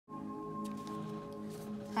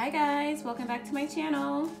Hi guys, welcome back to my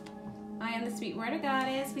channel. I am the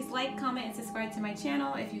SweetWaterGoddess. Please like, comment, and subscribe to my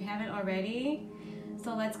channel if you haven't already.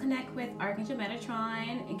 So let's connect with Archangel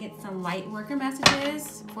Metatron and get some light worker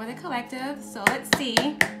messages for the collective. So let's see.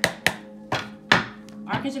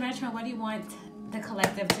 Archangel Metatron, what do you want the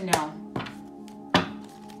collective to know?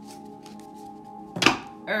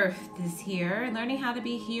 Earth is here. Learning how to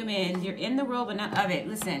be human. You're in the world but not of it.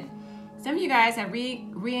 Listen, some of you guys have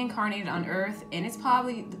reincarnated on Earth, and it's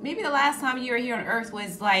probably, maybe the last time you were here on Earth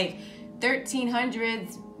was like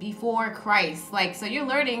 1300s before Christ. Like, so you're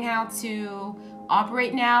learning how to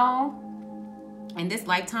operate now in this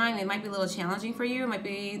lifetime. It might be a little challenging for you.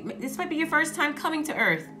 This might be your first time coming to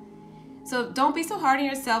Earth. So don't be so hard on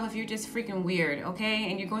yourself if you're just freaking weird,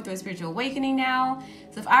 okay? And you're going through a spiritual awakening now.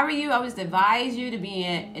 So if I were you, I would just advise you to be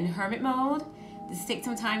in hermit mode. Just take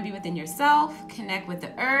some time to be within yourself, connect with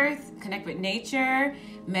the earth, connect with nature,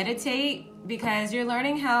 meditate, because you're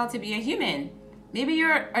learning how to be a human. Maybe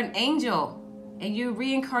you're an angel and you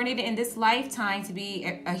reincarnated in this lifetime to be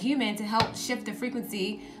a human to help shift the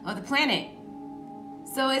frequency of the planet.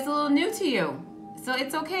 So it's a little new to you. So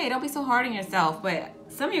it's okay. Don't be so hard on yourself. But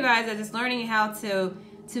some of you guys are just learning how to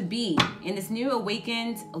be in this new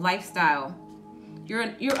awakened lifestyle.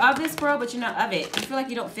 You're of this world, but you're not of it. You feel like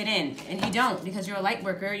you don't fit in, and you don't, because you're a light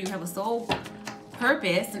worker. You have a soul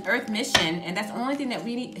purpose, an earth mission, and that's the only thing that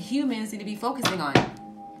humans need to be focusing on.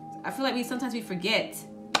 I feel like sometimes we forget.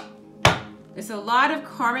 There's a lot of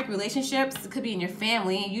karmic relationships. It could be in your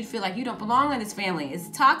family, and you'd feel like you don't belong in this family. It's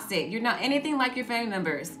toxic. You're not anything like your family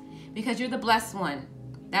members because you're the blessed one.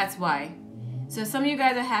 That's why. So some of you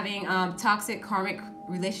guys are having toxic karmic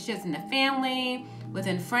relationships in the family,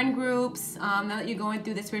 within friend groups. Now that you're going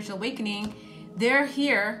through the spiritual awakening, they're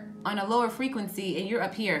here on a lower frequency and you're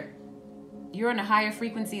up here. You're on a higher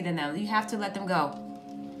frequency than them. You have to let them go.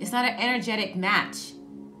 It's not an energetic match.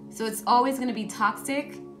 So it's always going to be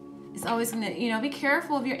toxic. It's always going to, be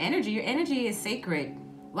careful of your energy. Your energy is sacred.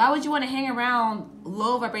 Why would you want to hang around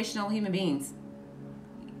low vibrational human beings?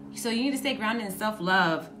 So you need to stay grounded in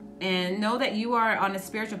self-love and know that you are on a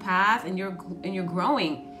spiritual path and you're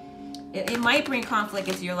growing. It might bring conflict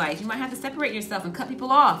into your life. You might have to separate yourself and cut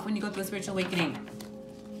people off when you go through a spiritual awakening.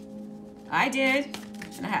 I did,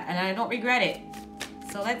 and I don't regret it.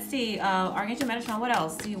 So let's see, Archangel Metatron, what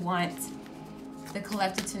else do you want the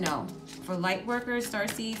collective to know? For light workers,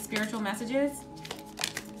 starseeds, spiritual messages.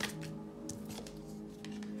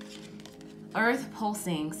 Earth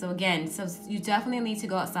pulsing. So again, so you definitely need to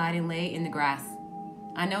go outside and lay in the grass.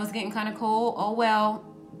 I know it's getting kind of cold. Oh well,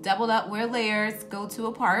 double up, wear layers, go to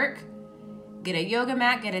a park. Get a yoga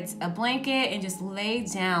mat, get a blanket, and just lay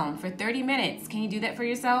down for 30 minutes. Can you do that for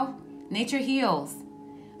yourself? Nature heals.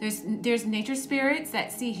 There's nature spirits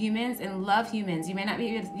that see humans and love humans. You may not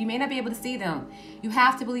be able to see them. You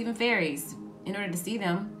have to believe in fairies in order to see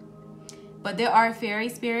them. But there are fairy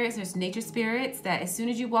spirits, there's nature spirits that as soon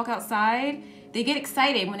as you walk outside, they get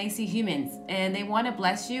excited when they see humans and they want to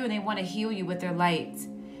bless you and they want to heal you with their light.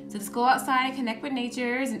 So just go outside and connect with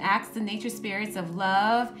natures and ask the nature spirits of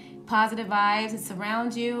love, positive vibes to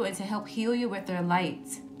surround you and to help heal you with their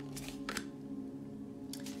light.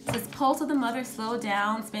 It says, pulse of the mother, slow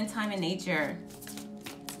down, spend time in nature.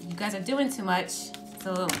 You guys are doing too much,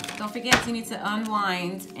 so don't forget you need to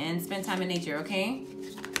unwind and spend time in nature, okay?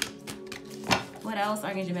 What else?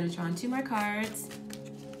 Archangel Metatron, 2 more cards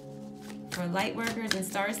for light workers and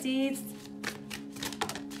starseeds.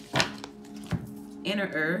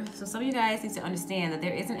 Inner Earth. So some of you guys need to understand that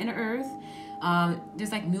there is an inner Earth.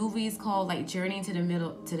 There's like movies called like Journey to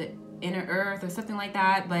the Inner Earth or something like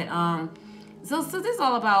that. But so this is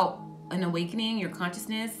all about an awakening, your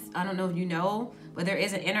consciousness. I don't know if you know, but there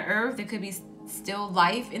is an inner Earth. There could be still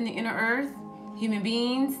life in the inner Earth, human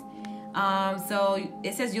beings. So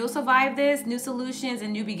it says you'll survive this. New solutions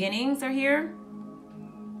and new beginnings are here.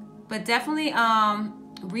 But definitely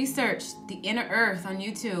research the inner Earth on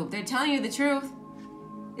YouTube. They're telling you the truth.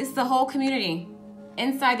 It's the whole community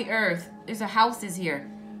inside the earth. There's a houses here.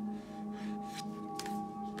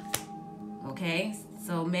 Okay,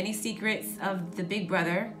 so many secrets of the big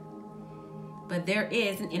brother, but there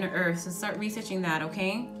is an inner earth. So start researching that,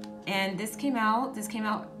 okay? And this came out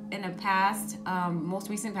in a past, most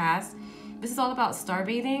recent past. This is all about star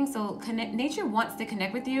bathing. So nature wants to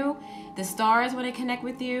connect with you. The stars want to connect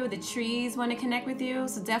with you. The trees want to connect with you.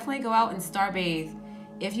 So definitely go out and star bathe.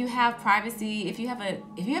 If you have privacy, if you have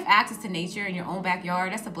access to nature in your own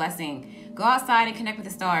backyard, that's a blessing. Go outside and connect with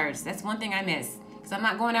the stars. That's one thing I miss, because I'm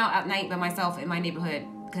not going out at night by myself in my neighborhood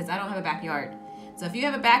because I don't have a backyard. So if you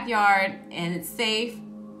have a backyard and it's safe,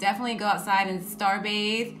 definitely go outside and star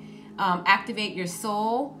bathe. Activate your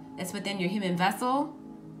soul that's within your human vessel.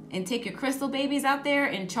 and take your crystal babies out there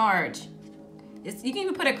and charge. You can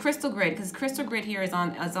even put a crystal grid, because crystal grid here is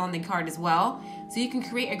on the card as well. So you can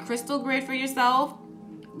create a crystal grid for yourself.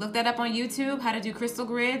 Look that up on YouTube, how to do crystal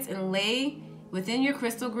grids, and lay within your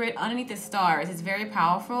crystal grid underneath the stars. It's very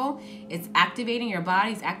powerful. It's activating your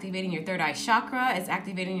body. It's activating your third eye chakra. It's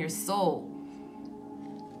activating your soul.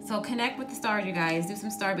 So connect with the stars, you guys. Do some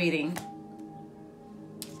star bathing.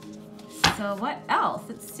 So what else?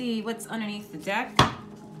 Let's see what's underneath the deck.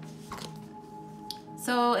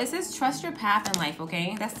 So it says trust your path in life,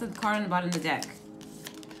 okay? That's the card on the bottom of the deck.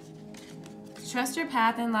 Trust your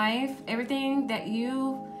path in life. Everything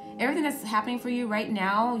that's happening for you right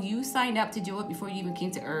now, you signed up to do it before you even came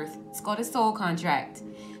to Earth. It's called a soul contract.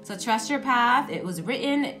 So trust your path. It was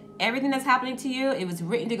written, everything that's happening to you, it was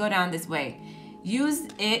written to go down this way. Use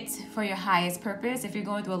it for your highest purpose. If you're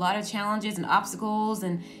going through a lot of challenges and obstacles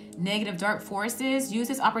and negative dark forces, use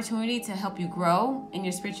this opportunity to help you grow in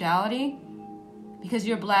your spirituality, because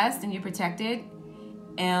you're blessed and you're protected.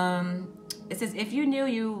 It says, if you knew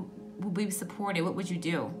you would be supported, what would you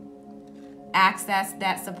do? Access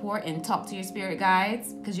that support and talk to your spirit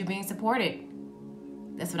guides, because you're being supported.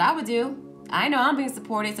 That's what I would do. I know I'm being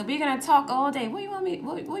supported, so we're gonna talk all day. What do you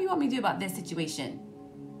want me to do about this situation?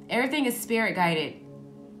 Everything is spirit guided.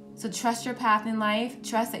 So trust your path in life.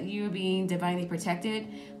 Trust that you're being divinely protected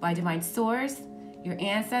by divine source, your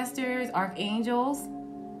ancestors, archangels.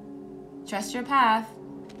 Trust your path.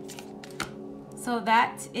 So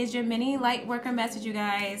that is your mini light worker message, you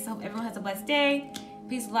guys. Hope everyone has a blessed day.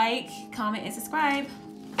 Please like, comment, and subscribe.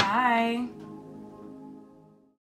 Bye.